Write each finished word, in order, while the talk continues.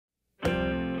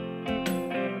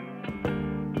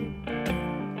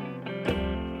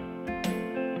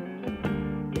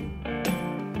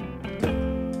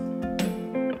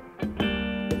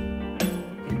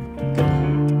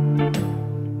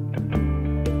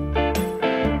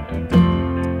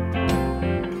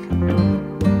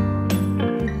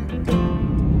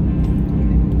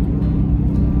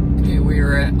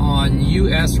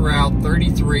Northwest Route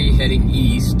 33 heading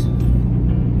east.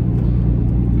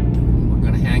 We're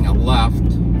going to hang a left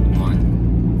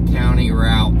on County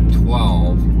Route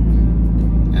 12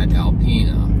 at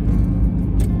Alpena.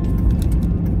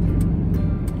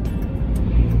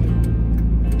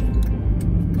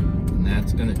 And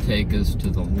that's going to take us to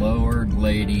the lower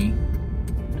Glady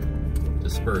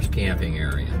Dispersed Camping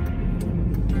Area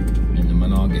in the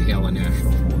Monongahela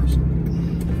National Forest.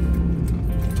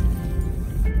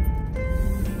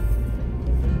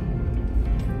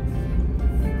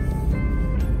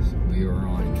 So we are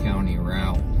on County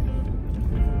Route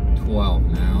 12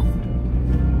 now,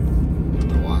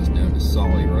 otherwise known as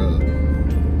Solly Road.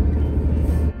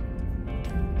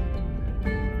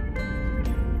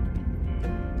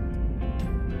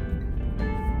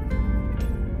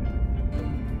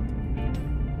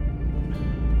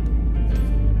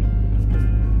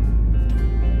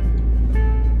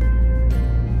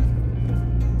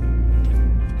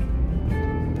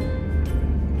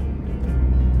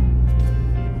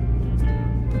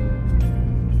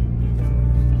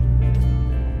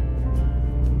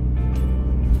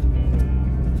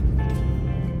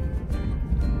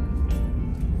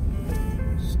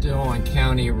 Still on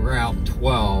County Route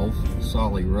 12,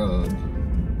 Solly Road.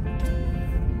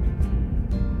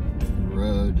 The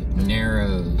road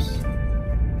narrows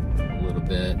a little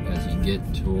bit as you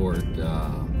get toward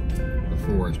the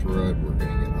forest road we're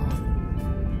going to get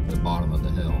on, the bottom of the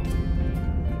hill.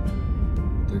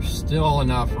 There's still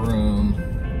enough room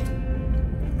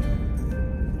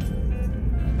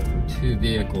for 2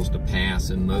 vehicles to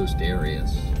pass in most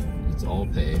areas. It's all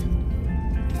paved.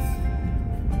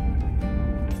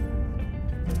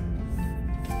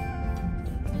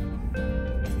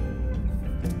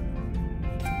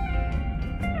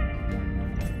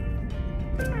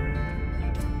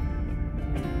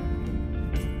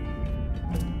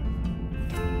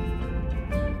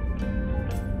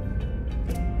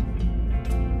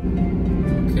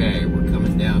 Okay, we're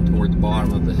coming down toward the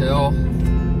bottom of the hill.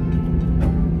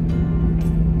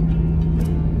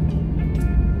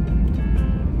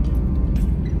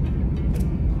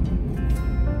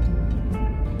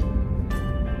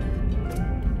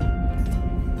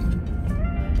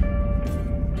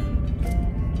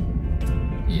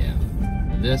 Yeah,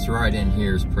 this right in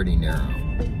here is pretty narrow.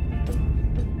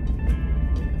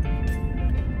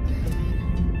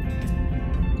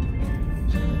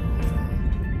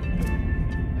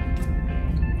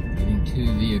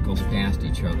 Two vehicles past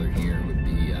each other here would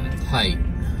be tight.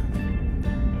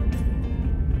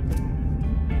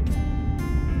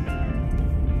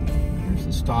 There's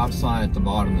the stop sign at the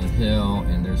bottom of the hill,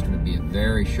 and there's going to be a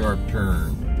very sharp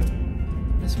turn.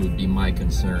 This would be my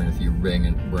concern if you're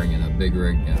bringing a big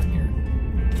rig down here.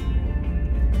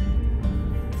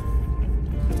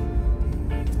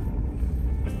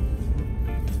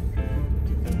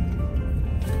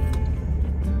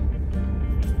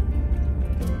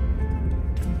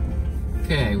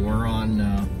 Okay, we're on,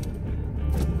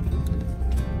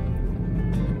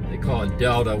 they call it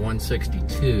Delta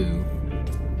 162.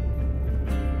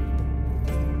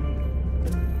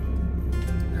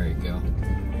 There you go.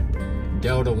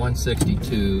 Delta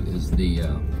 162 is the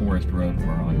forest road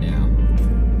we're on now.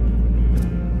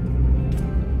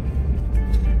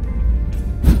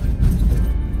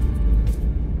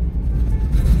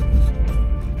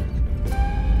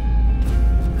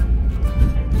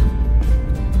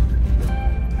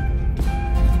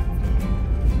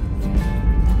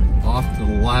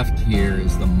 Left here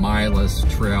is the Mylius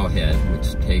Trailhead,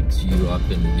 which takes you up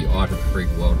into the Otter Creek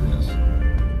Wilderness.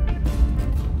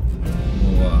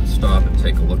 We'll stop and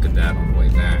take a look at that on the way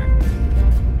back.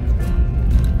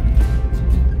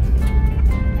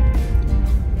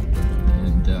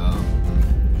 And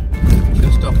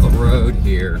just up the road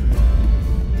here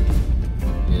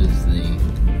is the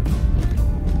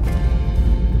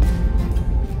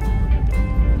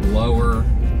lower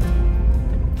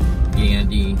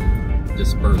Glady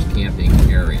Dispersed Camping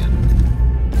Area.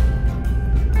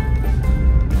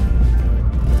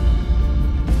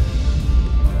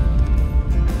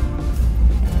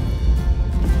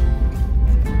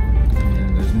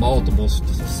 And there's multiple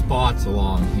spots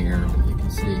along here, but you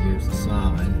can see here's the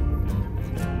sign.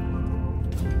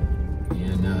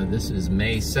 And this is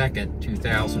May 2nd,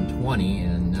 2020,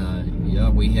 and yeah,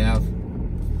 we have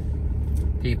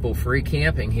people free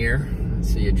camping here.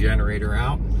 See a generator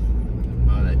out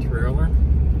by that trailer.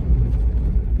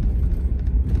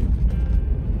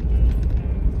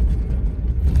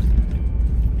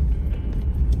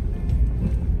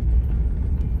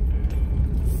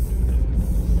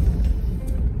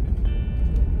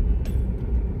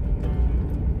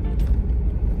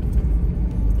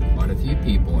 Quite a few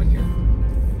people in here.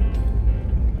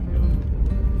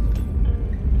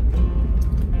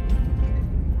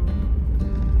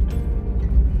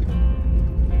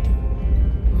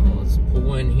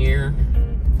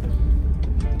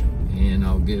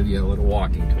 you a little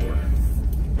walking tour.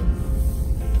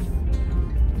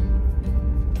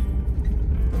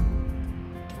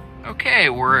 Okay,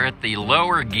 we're at the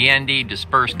lower Glady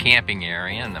Dispersed Camping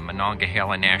Area in the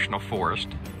Monongahela National Forest.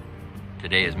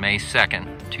 Today is May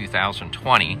 2nd,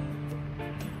 2020.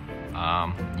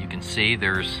 You can see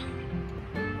there's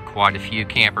quite a few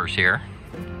campers here.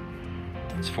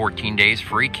 It's 14 days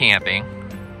free camping.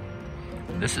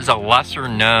 This is a lesser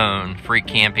known free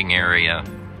camping area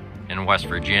in West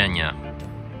Virginia.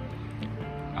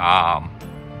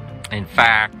 In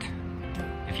fact,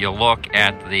 if you look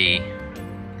at the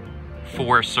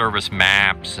Forest Service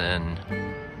maps and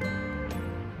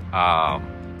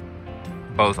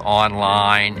both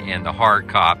online and the hard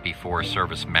copy Forest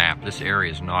Service map, this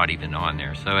area is not even on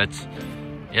there. So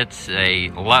it's a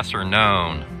lesser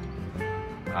known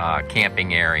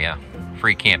camping area,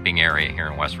 free camping area here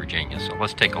in West Virginia. So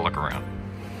let's take a look around.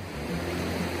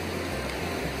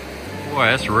 Boy,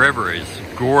 this river is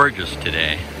gorgeous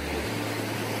today.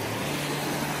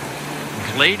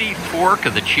 Glady Fork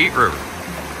of the Cheat River.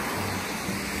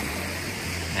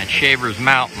 At Shaver's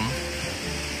Mountain.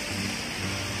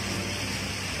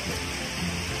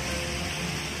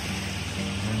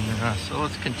 And, so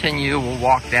let's continue. We'll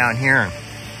walk down here and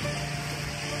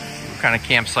see what kind of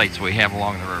campsites we have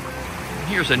along the river.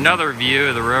 Here's another view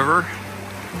of the river.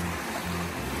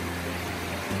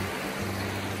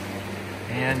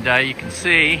 And you can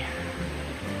see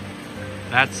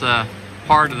that's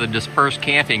part of the dispersed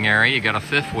camping area. You got a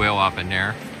fifth wheel up in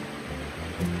there.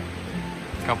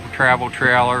 A couple travel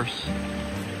trailers.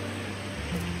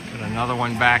 Got another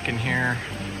one back in here.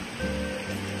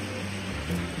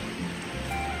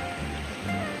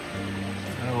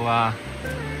 So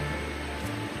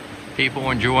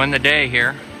people enjoying the day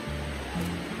here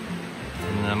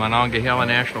in the Monongahela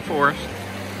National Forest.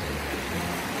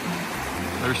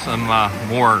 There's some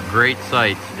more great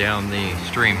sights down the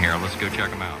stream here. Let's go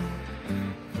check them out.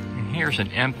 And here's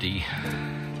an empty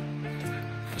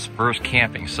dispersed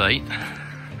camping site.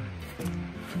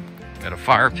 Got a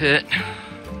fire pit.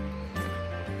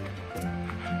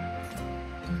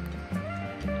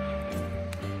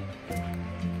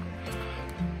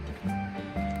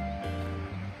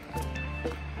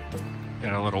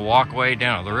 Got a little walkway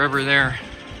down to the river there.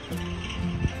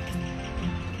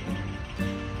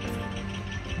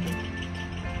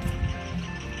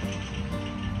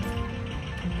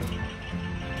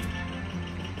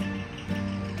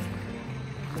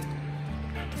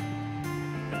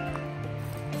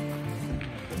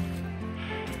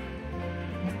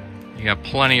 You got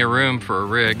plenty of room for a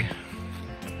rig.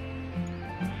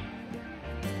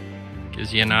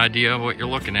 Gives you an idea of what you're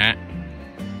looking at.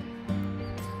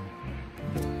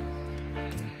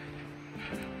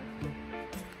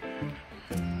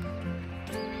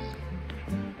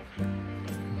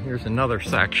 Here's another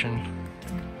section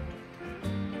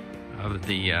of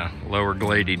the lower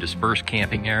Glady Dispersed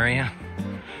Camping Area.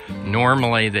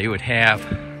 Normally they would have,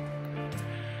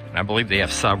 and I believe they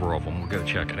have several of them, we'll go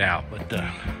check it out, but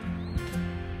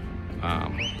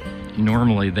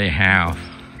normally they have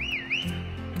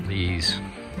these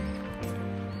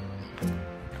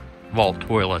vault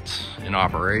toilets in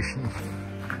operation,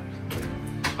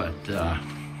 but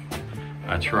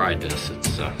I tried this,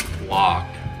 it's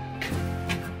locked.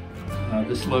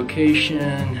 This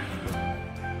location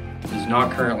is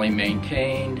not currently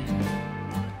maintained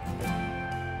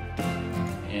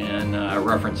and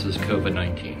references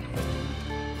COVID-19.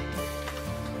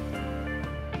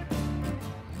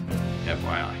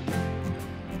 FYI.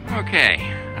 Okay,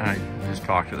 I just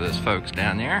talked to those folks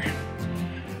down there,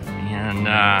 and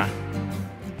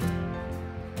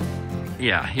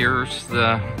yeah, here's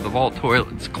the vault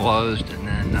toilet's closed, and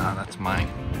then that's my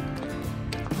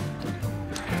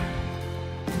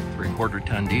 3/4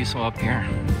 ton diesel up here,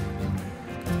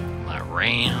 my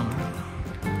Ram.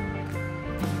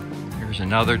 Here's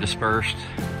another dispersed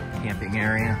camping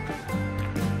area.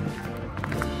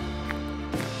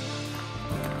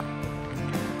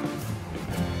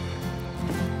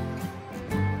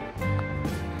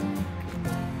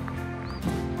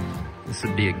 This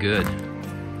would be a good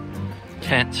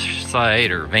tent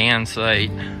site or van site,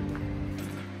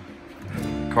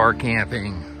 car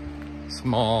camping,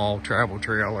 small travel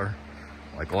trailer,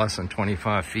 like less than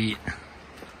 25 feet.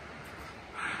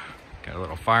 Got a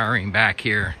little firing back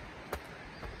here.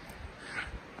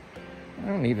 I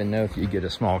don't even know if you get a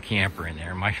small camper in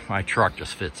there. My truck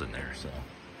just fits in there, so.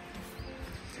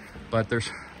 But there's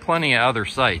plenty of other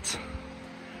sites.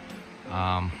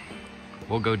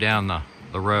 We'll go down the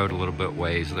road a little bit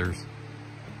ways. There's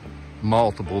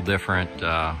multiple different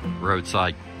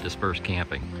roadside dispersed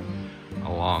camping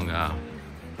along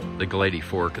the Glady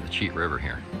Fork of the Cheat River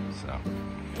here. So,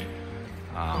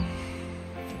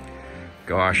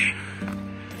 gosh,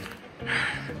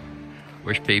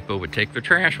 wish people would take their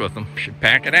trash with them. Should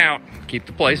pack it out, keep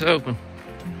the place open.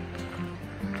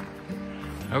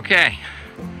 Okay,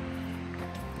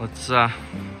 let's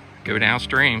go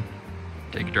downstream,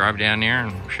 take a drive down there,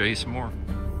 and we'll show you some more.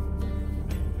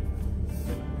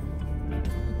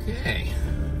 Okay,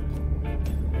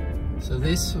 so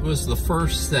this was the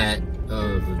first set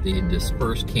of the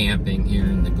dispersed camping here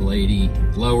in the Glady,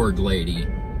 lower Glady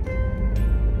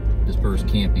Dispersed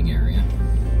Camping Area.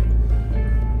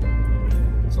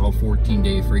 It's all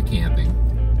 14-day free camping.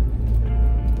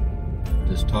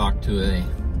 Just talked to a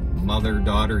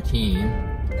mother-daughter team,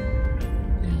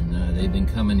 and they've been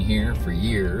coming here for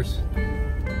years.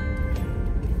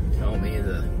 Tell me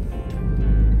the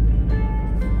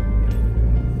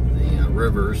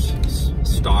river's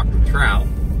stocked with trout.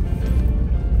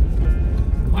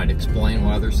 Might explain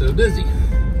why they're so busy.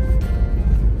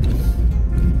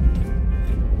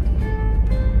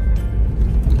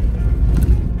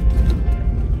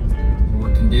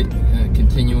 We're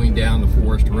continuing down the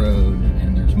forest road,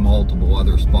 and there's multiple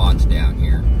other spots down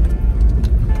here.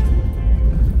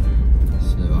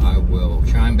 So I will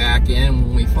chime back in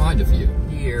when we find a few.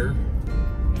 Here,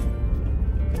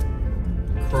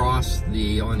 across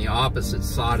on the opposite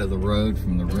side of the road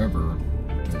from the river,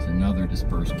 there's another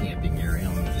dispersed camping area.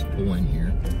 I'm gonna just pull in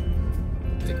here,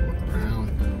 take a look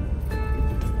around.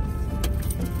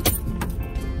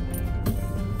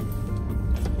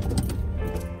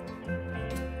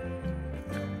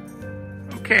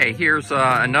 Okay, here's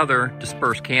another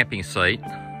dispersed camping site.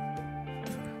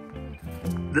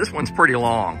 This one's pretty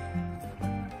long,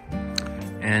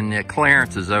 and the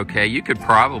clearance is okay. You could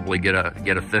probably get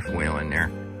a fifth wheel in there.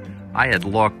 I had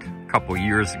looked a couple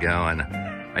years ago, and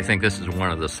I think this is one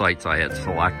of the sites I had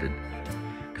selected,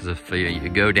 because if you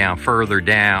go down further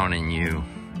down and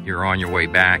you're on your way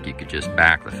back, you could just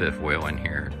back the fifth wheel in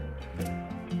here.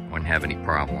 Wouldn't have any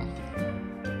problem.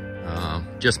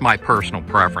 Just my personal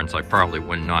preference, I probably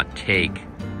would not take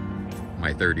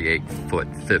my 38-foot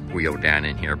fifth wheel down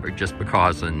in here, but just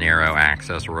because of the narrow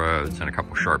access roads and a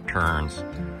couple sharp turns,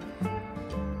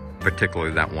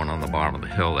 particularly that one on the bottom of the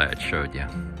hill that I showed you.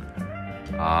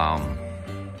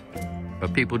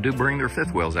 But people do bring their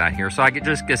fifth wheels out here, so I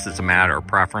just guess it's a matter of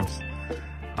preference.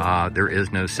 There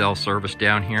is no cell service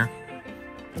down here.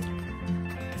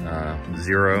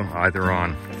 Zero, either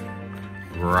on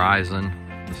Verizon.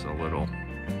 Just got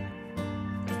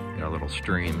a little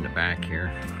stream in the back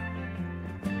here.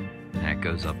 And that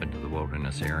goes up into the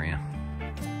wilderness area.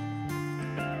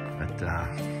 But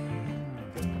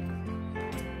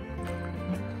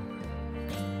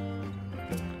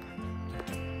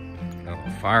got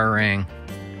a fire ring.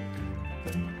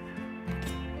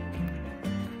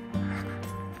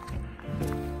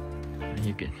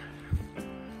 You can,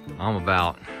 I'm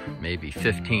about maybe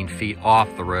 15 feet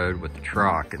off the road with the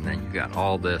truck, and then you got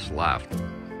all this left.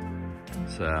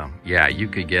 So yeah, you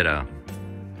could get a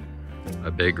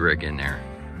big rig in there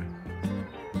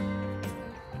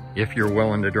if you're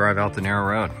willing to drive out the narrow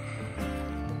road.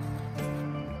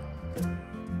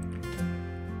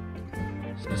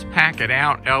 So let's pack it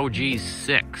out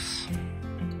LG6,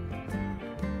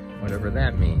 whatever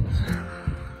that means.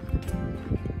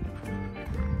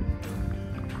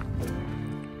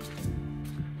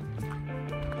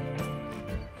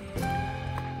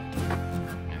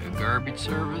 Garbage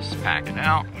service, pack it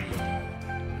out.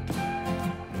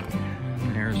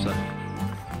 And there's a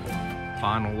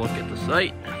final look at the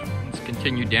site. Let's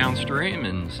continue downstream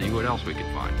and see what else we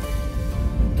can find.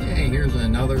 Okay, here's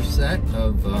another set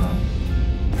of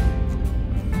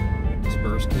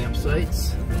dispersed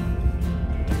campsites.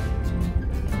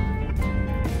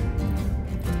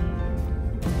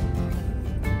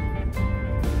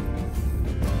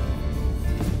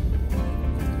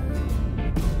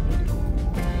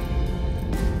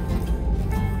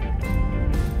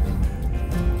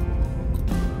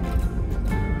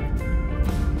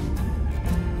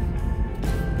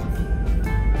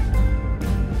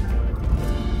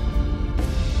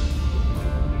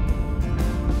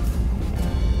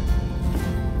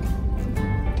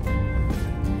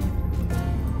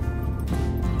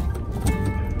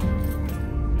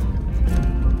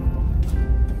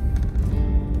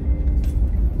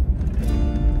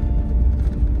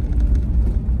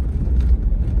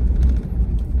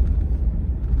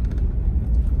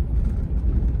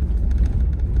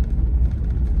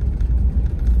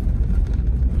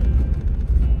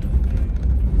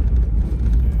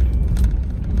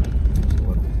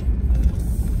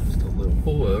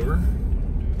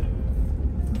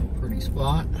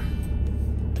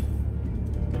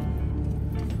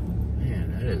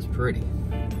 pretty.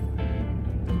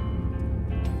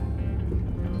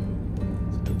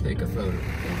 Let's go take a photo.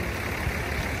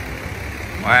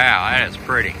 Wow, that is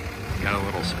pretty. Got a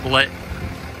little split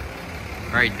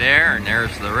right there, and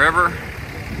there's the river.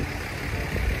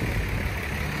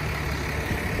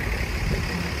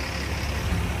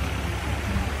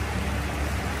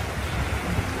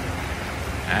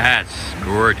 That's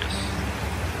gorgeous.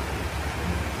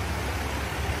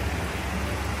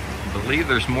 I believe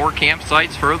there's more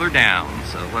campsites further down,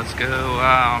 so let's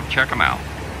go check them out.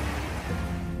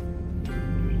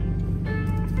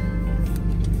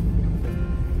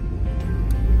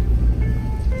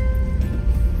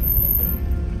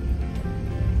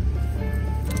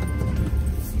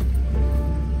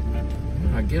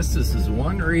 I guess this is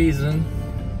one reason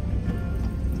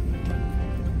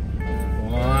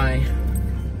why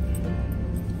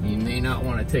you may not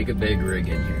want to take a big rig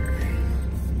in here.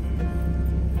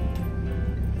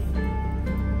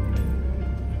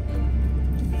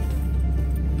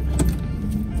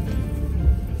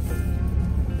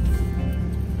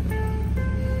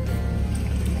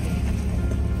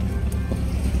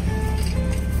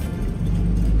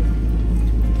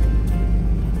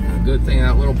 Good thing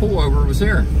that little pullover was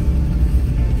here.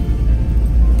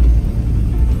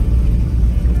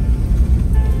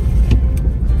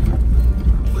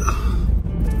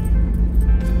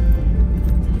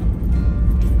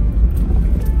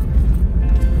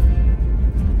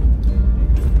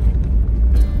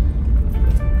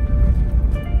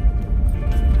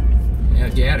 Yeah,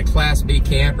 if you had a Class B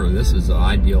camper, this is the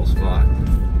ideal spot.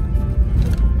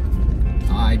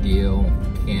 Ideal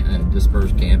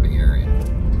dispersed camping area.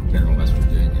 Here in West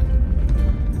Virginia.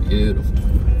 Beautiful.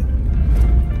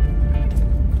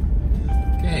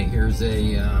 Okay, here's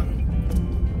a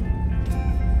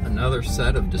another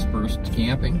set of dispersed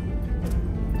camping.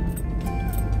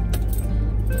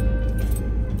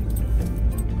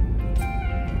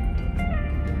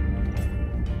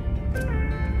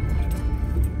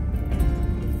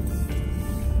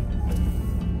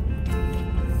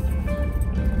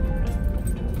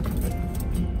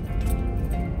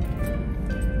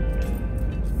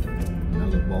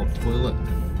 Toilet.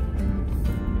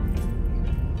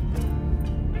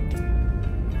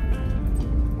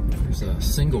 There's a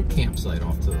single campsite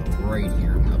off to the right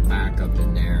here. I'm going to back up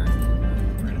in there.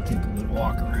 We're going to take a little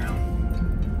walk around.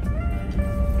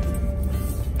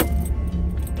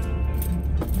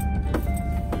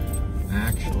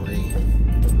 Actually,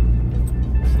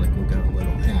 looks like we've got a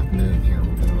little half moon here.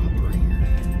 We'll go up right here.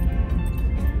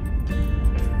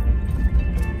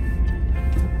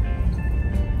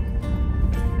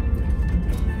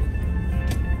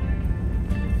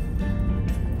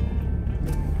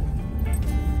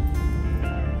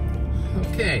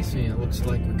 Okay, so it looks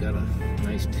like we got a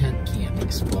nice tent camping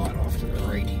spot off to the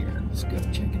right here. Let's go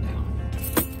check it out.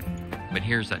 But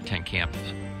here's that tent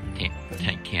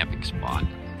camping spot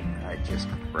I just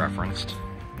referenced.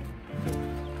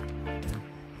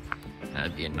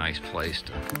 That'd be a nice place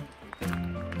to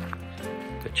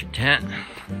put your tent.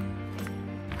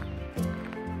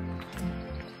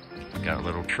 Got a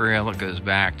little trail that goes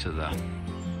back to the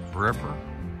river.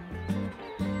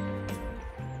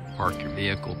 Park your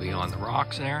vehicle beyond the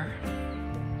rocks there.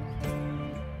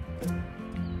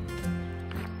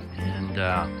 And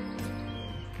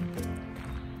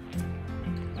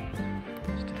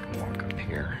let's take a walk up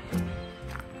here.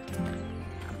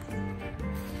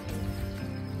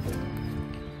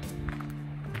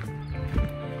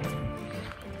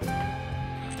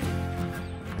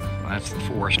 That's the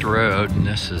Forest Road, and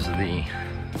this is the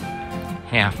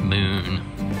Half Moon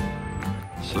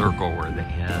Circle where they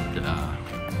had a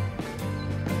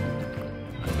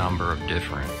number of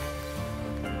different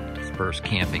dispersed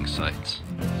camping sites.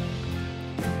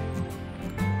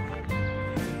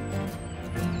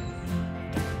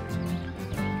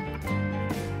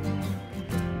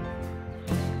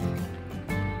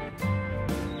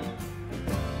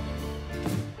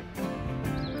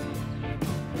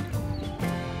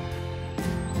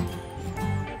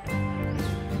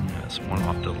 This one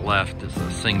off to the left is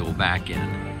a single back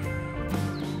end.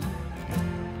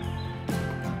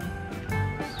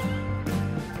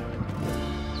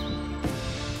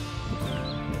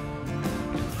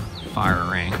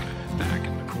 Fire ring back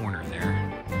in the corner there.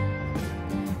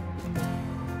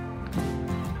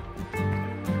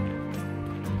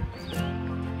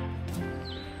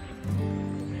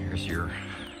 Here's your,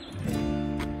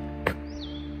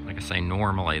 like I say,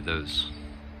 normally those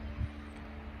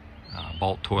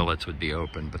vault toilets would be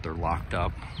open, but they're locked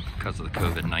up because of the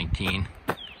COVID-19.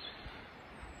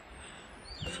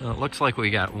 So it looks like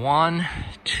we got 1,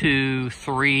 2,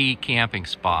 3 camping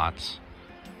spots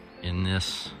in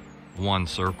this one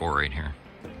circle right here.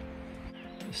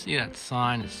 You see that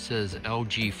sign that says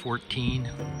LG 14?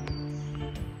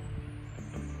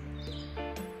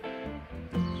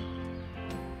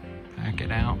 Back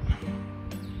it out.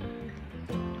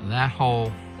 That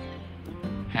whole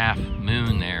half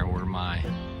moon there where my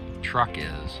truck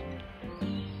is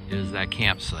that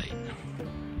campsite.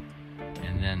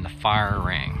 And then the fire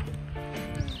ring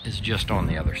is just on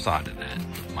the other side of that,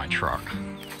 my truck.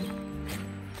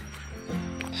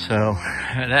 So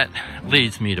that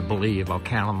leads me to believe, I'll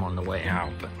count them on the way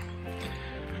out, but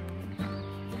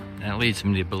that leads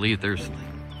me to believe there's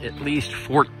at least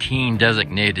 14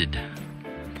 designated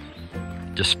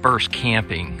dispersed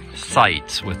camping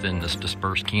sites within this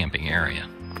dispersed camping area.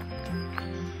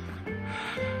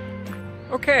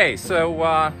 Okay,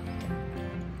 so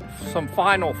some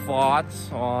final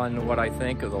thoughts on what I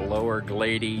think of the lower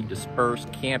Glady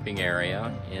Dispersed Camping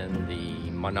Area in the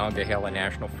Monongahela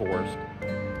National Forest.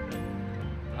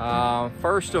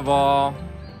 First of all,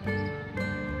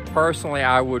 personally,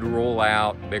 I would rule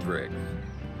out big rigs.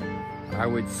 I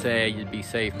would say you'd be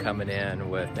safe coming in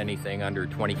with anything under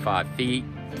 25 feet,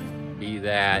 be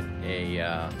that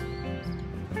a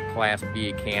Class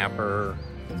B camper,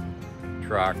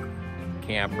 truck,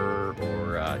 camper,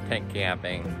 or tent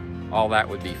camping. All that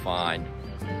would be fine.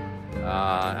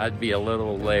 I'd be a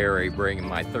little leery bringing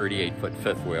my 38-foot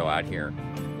fifth wheel out here.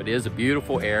 But it is a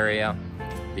beautiful area.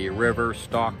 The river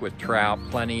stocked with trout,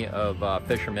 plenty of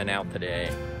fishermen out today.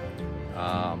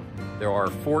 There are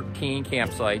 14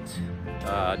 campsites,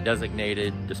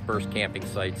 designated dispersed camping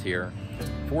sites here.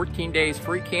 14 days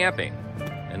free camping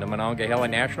in the Monongahela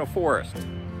National Forest.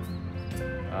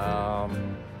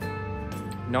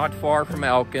 Not far from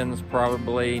Elkins,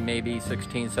 probably maybe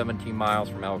 16, 17 miles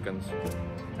from Elkins,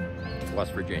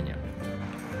 West Virginia.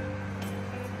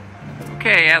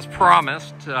 Okay, as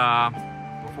promised,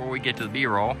 before we get to the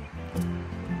B-roll,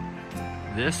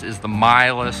 this is the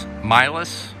Mylius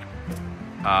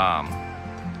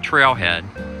Trailhead,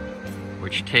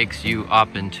 which takes you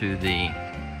up into the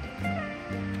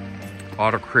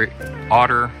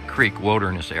Otter Creek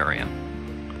Wilderness area.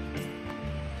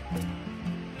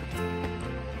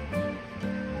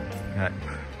 Got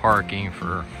parking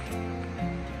for,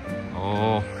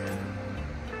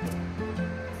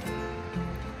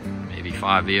 maybe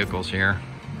 5 vehicles here.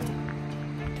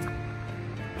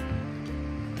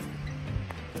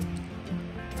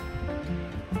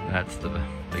 That's the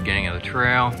beginning of the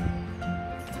trail.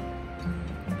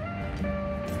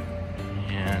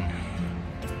 And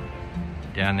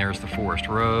down there's the forest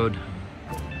road.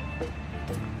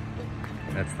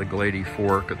 That's the Glady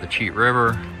Fork of the Cheat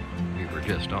River we were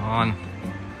just on.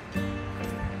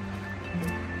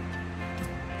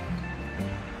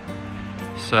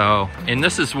 So, and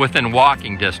this is within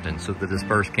walking distance of the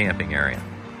dispersed camping area.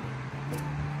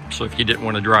 So if you didn't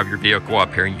want to drive your vehicle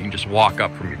up here, you can just walk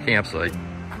up from your campsite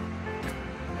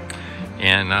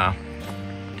and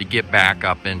to get back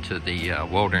up into the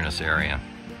wilderness area.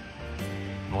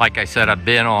 Like I said, I've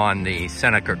been on the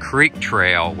Seneca Creek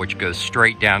Trail, which goes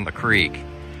straight down the creek.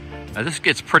 Now this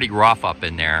gets pretty rough up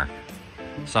in there,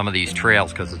 some of these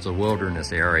trails, because it's a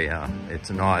wilderness area.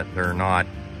 They're not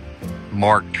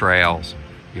marked trails.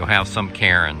 You'll have some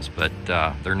cairns, but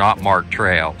they're not marked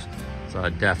trails. So I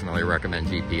definitely recommend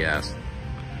GPS.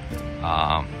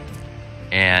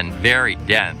 And very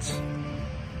dense.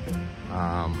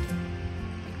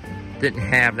 Didn't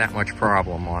have that much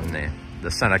problem on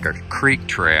the Seneca Creek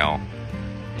Trail.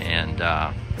 And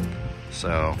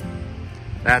so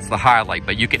that's the highlight.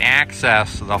 But you can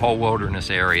access the whole wilderness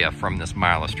area from this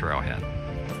Mylius Trailhead,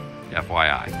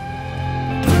 FYI.